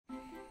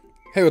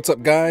Hey, what's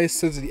up guys,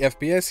 Sizzy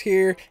FPS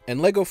here,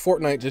 and Lego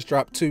Fortnite just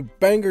dropped 2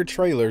 banger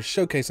trailers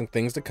showcasing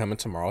things to come in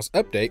tomorrow's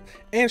update,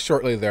 and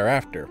shortly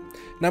thereafter.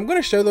 Now I'm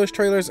going to show those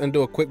trailers and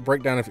do a quick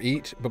breakdown of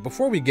each, but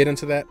before we get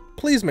into that,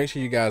 please make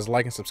sure you guys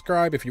like and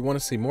subscribe if you want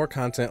to see more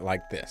content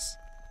like this.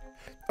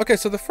 Okay,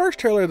 so the first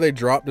trailer they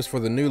dropped is for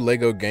the new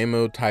Lego game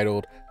mode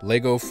titled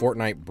Lego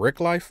Fortnite Brick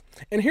Life,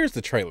 and here's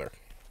the trailer.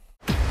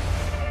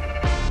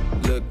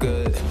 Look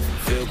good,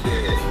 feel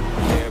good,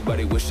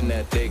 everybody wishing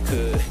that they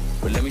could,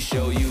 but let me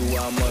show you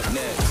I'm up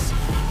next.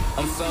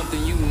 I'm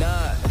something you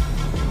not.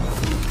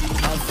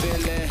 I'm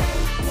feeling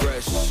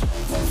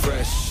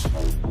fresh,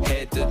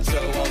 head to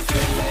toe I'm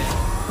feeling.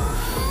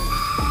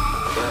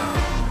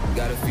 Yeah,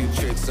 got a few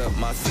tricks up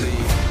my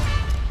sleeve.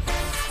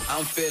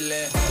 I'm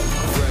feeling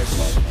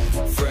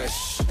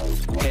fresh,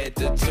 head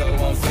to toe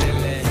I'm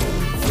feeling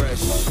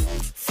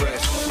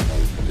fresh.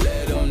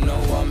 Let them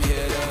know I'm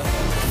here to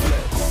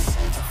flex.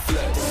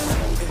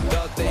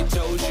 Thought they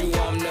told you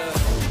I'm the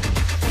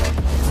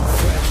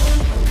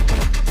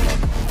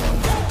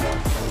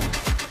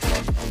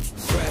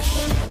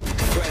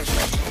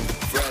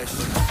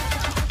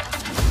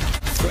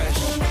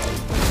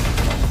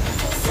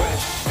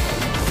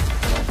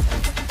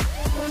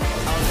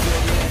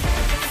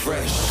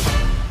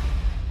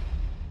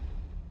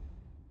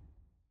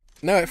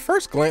Now at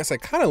first glance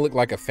it kind of looked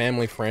like a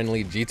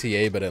family-friendly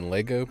GTA but in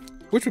Lego,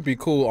 which would be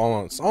cool all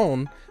on its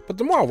own, but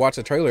the more I watch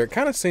the trailer it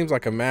kind of seems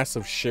like a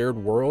massive shared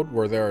world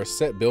where there are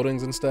set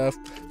buildings and stuff,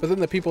 but then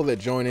the people that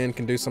join in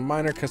can do some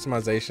minor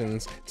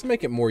customizations to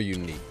make it more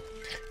unique.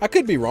 I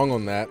could be wrong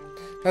on that.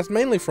 That's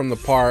mainly from the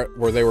part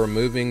where they were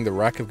moving the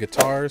rack of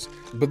guitars,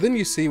 but then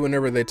you see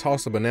whenever they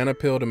toss a banana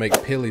peel to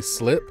make Pilly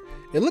slip,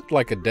 it looked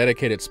like a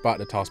dedicated spot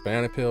to toss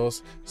banana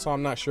peels, so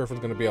I'm not sure if it's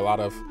going to be a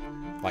lot of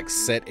like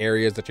set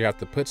areas that you have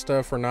to put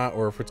stuff or not,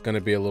 or if it's going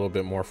to be a little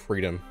bit more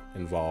freedom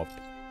involved.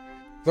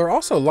 There are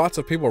also lots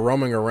of people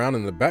roaming around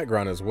in the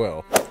background as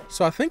well,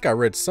 so I think I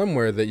read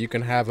somewhere that you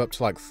can have up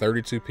to like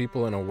 32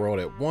 people in a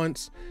world at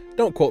once.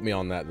 Don't quote me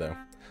on that though.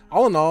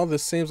 All in all,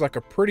 this seems like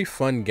a pretty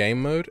fun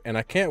game mode, and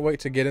I can't wait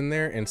to get in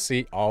there and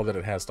see all that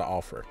it has to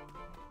offer.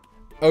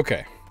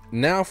 Okay,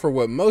 now for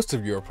what most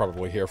of you are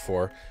probably here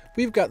for,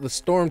 we've got the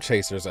Storm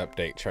Chasers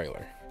update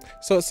trailer.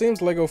 So it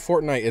seems Lego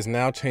Fortnite is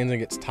now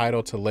changing its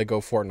title to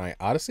Lego Fortnite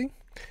ODYSSEY,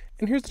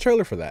 and here's the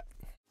trailer for that.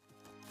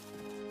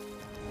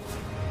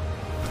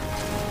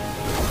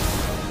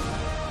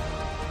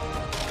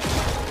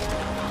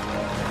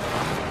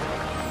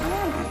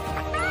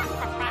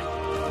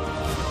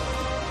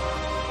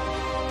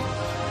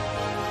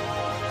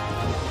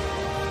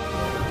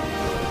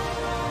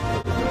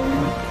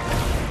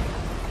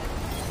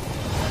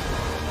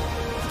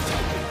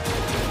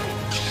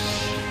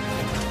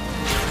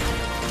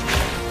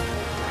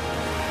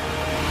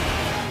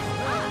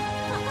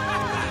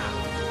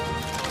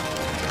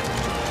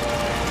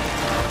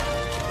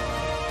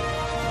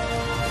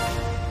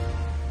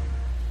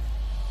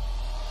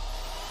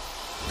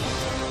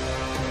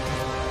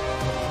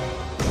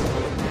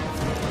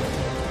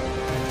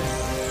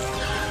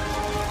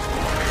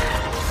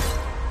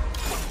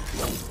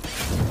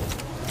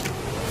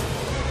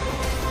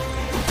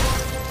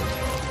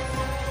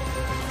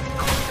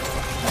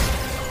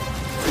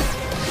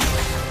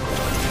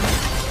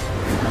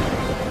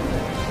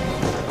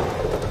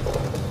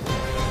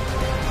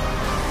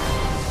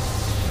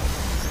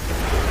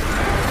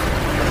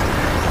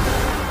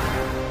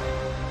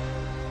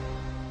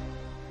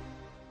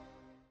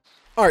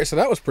 Alright, so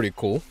that was pretty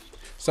cool.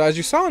 So as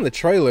you saw in the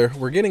trailer,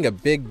 we're getting a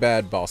big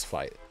bad boss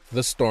fight,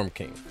 the Storm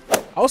King.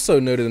 Also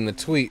noted in the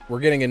tweet, we're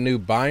getting a new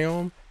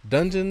biome,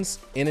 dungeons,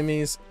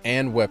 enemies,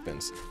 and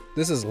weapons.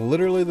 This is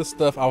literally the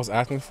stuff I was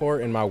asking for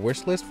in my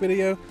wish list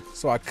video,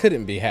 so I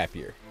couldn't be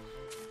happier.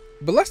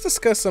 But let's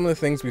discuss some of the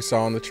things we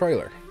saw in the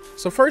trailer.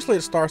 So firstly,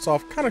 it starts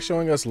off kind of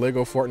showing us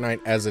Lego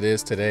Fortnite as it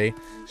is today,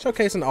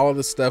 showcasing all of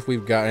the stuff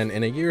we've gotten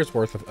in a year's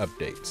worth of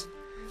updates.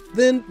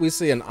 Then we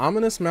see an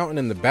ominous mountain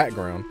in the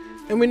background,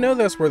 and we know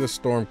that's where the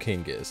Storm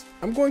King is.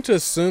 I'm going to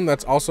assume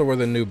that's also where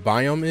the new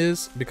biome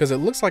is, because it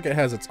looks like it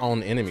has its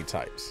own enemy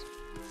types.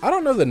 I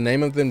don't know the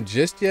name of them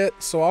just yet,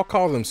 so I'll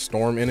call them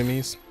storm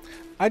enemies.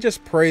 I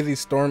just pray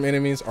these storm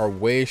enemies are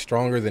way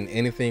stronger than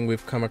anything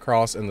we've come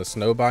across in the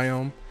snow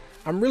biome.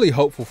 I'm really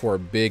hopeful for a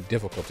big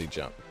difficulty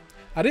jump.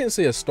 I didn't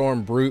see a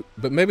storm brute,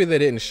 but maybe they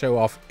didn't show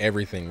off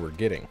everything we're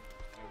getting.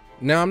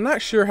 Now I'm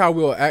not sure how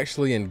we'll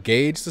actually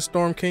engage the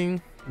Storm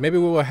King. Maybe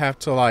we will have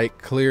to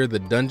like clear the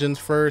dungeons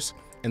first,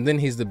 and then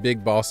he's the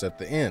big boss at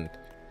the end.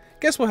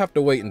 Guess we'll have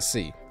to wait and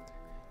see.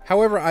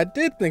 However, I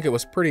did think it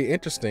was pretty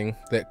interesting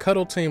that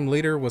Cuddle Team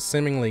Leader was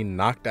seemingly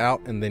knocked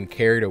out and then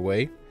carried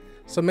away.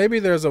 So maybe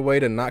there's a way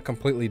to not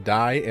completely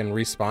die and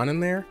respawn in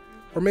there,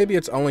 or maybe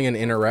it's only an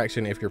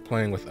interaction if you're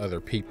playing with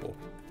other people.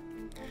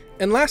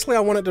 And lastly,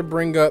 I wanted to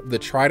bring up the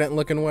trident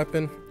looking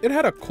weapon. It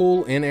had a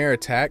cool in-air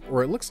attack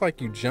where it looks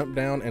like you jump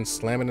down and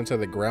slam it into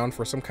the ground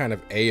for some kind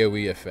of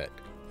AoE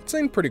effect. It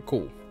seemed pretty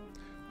cool.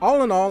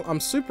 All in all,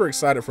 I'm super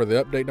excited for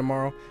the update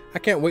tomorrow. I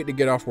can't wait to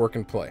get off work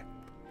and play.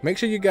 Make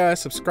sure you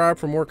guys subscribe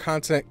for more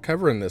content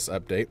covering this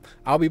update.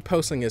 I'll be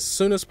posting as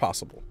soon as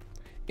possible.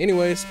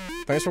 Anyways,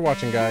 thanks for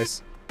watching,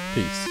 guys.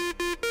 Peace.